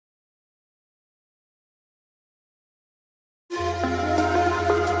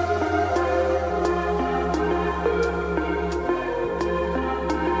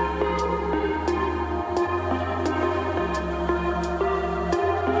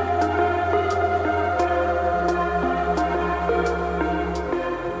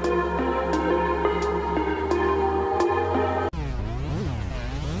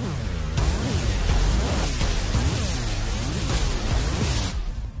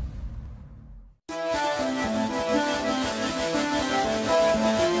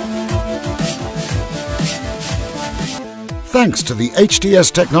Thanks to the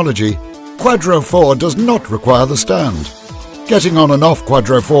HTS technology, QUADRO 4 does not require the stand. Getting on and off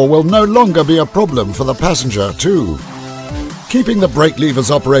QUADRO 4 will no longer be a problem for the passenger too. Keeping the brake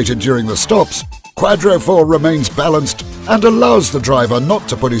levers operated during the stops, QUADRO 4 remains balanced and allows the driver not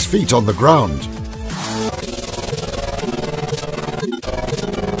to put his feet on the ground.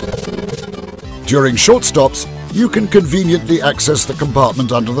 During short stops, you can conveniently access the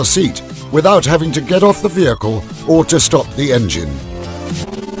compartment under the seat without having to get off the vehicle or to stop the engine.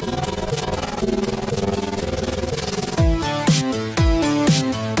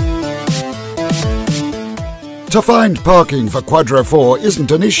 To find parking for QUADRO 4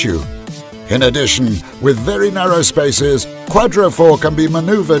 isn't an issue. In addition, with very narrow spaces, QUADRO 4 can be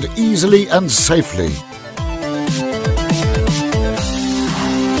maneuvered easily and safely.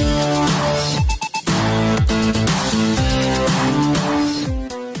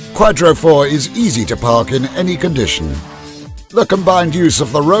 QUADRO 4 is easy to park in any condition. The combined use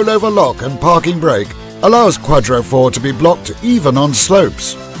of the rollover lock and parking brake allows QUADRO 4 to be blocked even on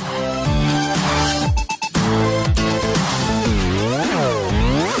slopes.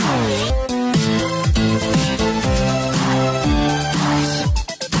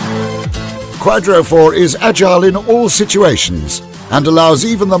 QUADRO 4 is agile in all situations and allows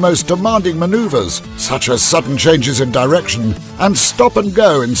even the most demanding maneuvers, such as sudden changes in direction and stop and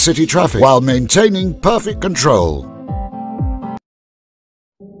go in city traffic, while maintaining perfect control.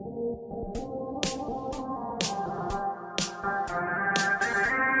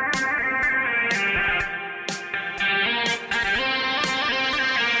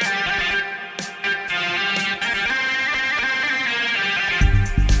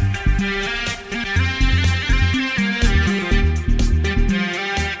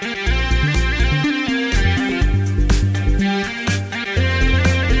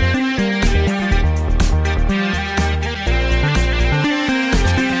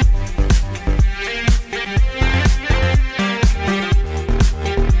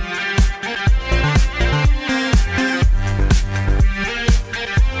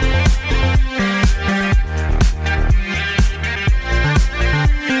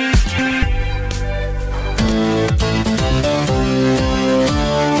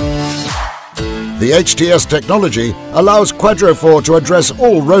 The HTS technology allows QUADRO 4 to address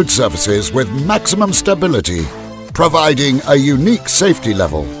all road surfaces with maximum stability, providing a unique safety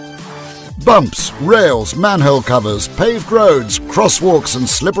level. Bumps, rails, manhole covers, paved roads, crosswalks and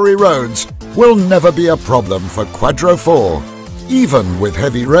slippery roads will never be a problem for QUADRO 4, even with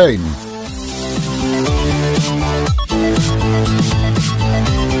heavy rain.